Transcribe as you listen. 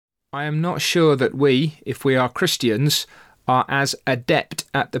I am not sure that we, if we are Christians, are as adept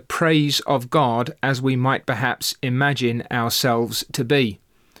at the praise of God as we might perhaps imagine ourselves to be.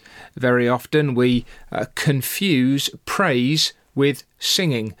 Very often we confuse praise with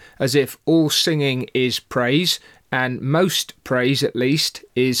singing, as if all singing is praise, and most praise at least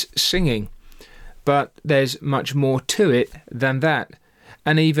is singing. But there's much more to it than that.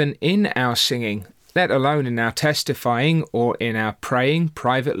 And even in our singing, let alone in our testifying or in our praying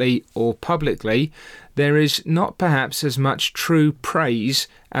privately or publicly, there is not perhaps as much true praise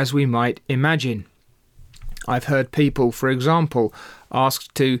as we might imagine. I've heard people, for example,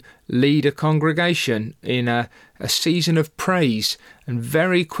 asked to lead a congregation in a season of praise, and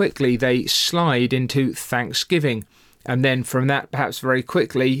very quickly they slide into thanksgiving, and then from that perhaps very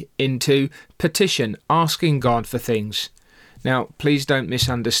quickly into petition, asking God for things. Now, please don't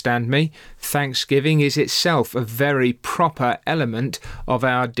misunderstand me. Thanksgiving is itself a very proper element of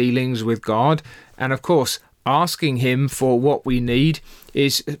our dealings with God. And of course, asking Him for what we need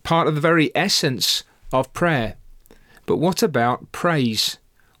is part of the very essence of prayer. But what about praise?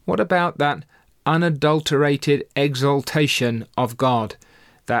 What about that unadulterated exaltation of God?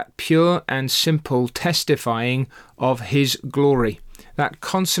 That pure and simple testifying of His glory? That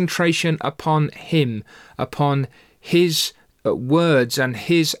concentration upon Him, upon His words and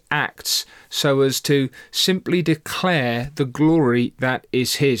His acts, so as to simply declare the glory that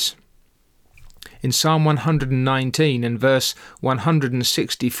is His. In Psalm 119 and verse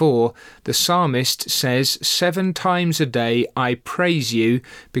 164, the psalmist says, 7 times a day I praise you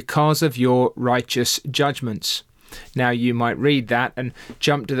because of your righteous judgments. Now you might read that and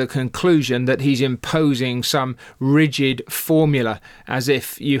jump to the conclusion that he's imposing some rigid formula, as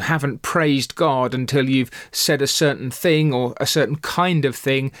if you haven't praised God until you've said a certain thing or a certain kind of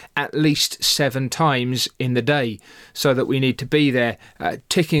thing at least 7 times in the day, so that we need to be there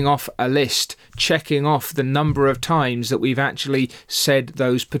ticking off a list, checking off the number of times that we've actually said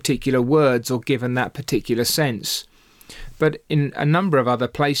those particular words or given that particular sense. But in a number of other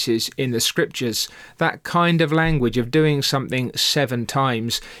places in the scriptures, that kind of language of doing something 7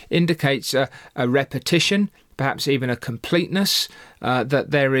 times indicates a repetition, perhaps even a completeness, that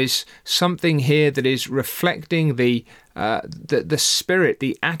there is something here that is reflecting the spirit,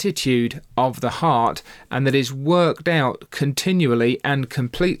 the attitude of the heart, and that is worked out continually and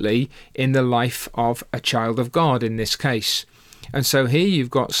completely in the life of a child of God in this case. And so here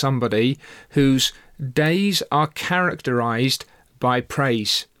you've got somebody whose days are characterized by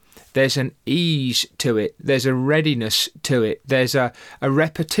praise. There's an ease to it. There's a readiness to it. There's a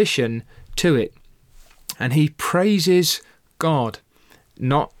repetition to it. And he praises God,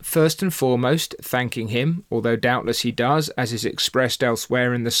 not first and foremost thanking Him, although doubtless he does, as is expressed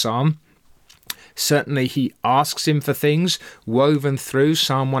elsewhere in the psalm. Certainly he asks Him for things woven through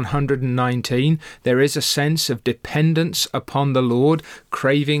Psalm 119. There is a sense of dependence upon the Lord,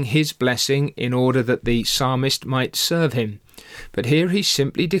 craving His blessing in order that the psalmist might serve Him. But here he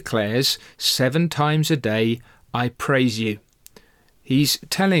simply declares, 7 times a day I praise you. He's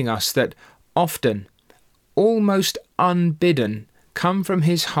telling us that often, almost unbidden, come from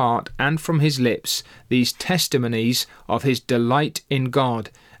his heart and from his lips these testimonies of his delight in God,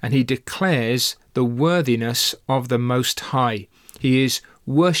 and he declares the worthiness of the Most High. He is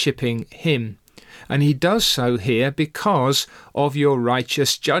worshipping Him, and he does so here because of your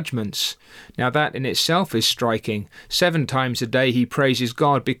righteous judgments. Now that in itself is striking. 7 times a day he praises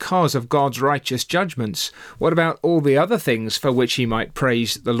God because of God's righteous judgments. What about all the other things for which he might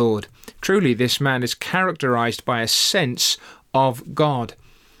praise the Lord? Truly, this man is characterized by a sense of God,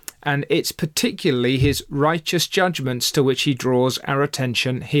 and it's particularly His righteous judgments to which he draws our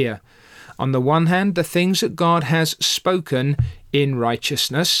attention here. On the one hand, the things that God has spoken in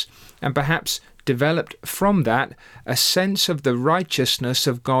righteousness, and perhaps developed from that a sense of the righteousness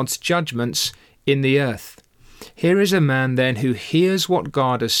of God's judgments in the earth. Here is a man then who hears what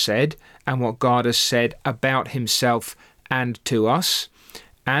God has said and what God has said about Himself and to us,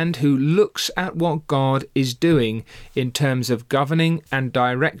 and who looks at what God is doing in terms of governing and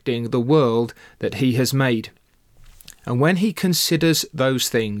directing the world that He has made. And when he considers those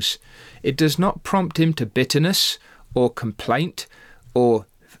things, it does not prompt him to bitterness or complaint or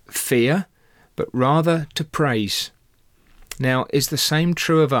fear, but rather to praise. Now, is the same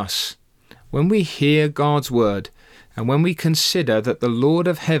true of us? When we hear God's word, and when we consider that the Lord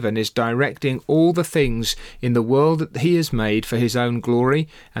of heaven is directing all the things in the world that He has made for His own glory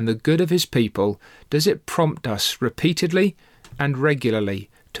and the good of His people, does it prompt us repeatedly and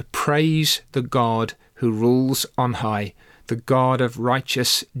regularly to praise the God who rules on high, the God of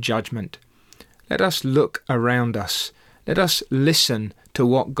righteous judgment? Let us look around us Let us listen to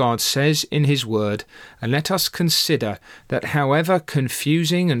what God says in His Word, and let us consider that however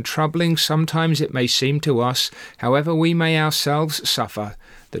confusing and troubling sometimes it may seem to us, however we may ourselves suffer,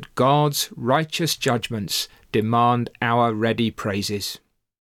 that God's righteous judgments demand our ready praises.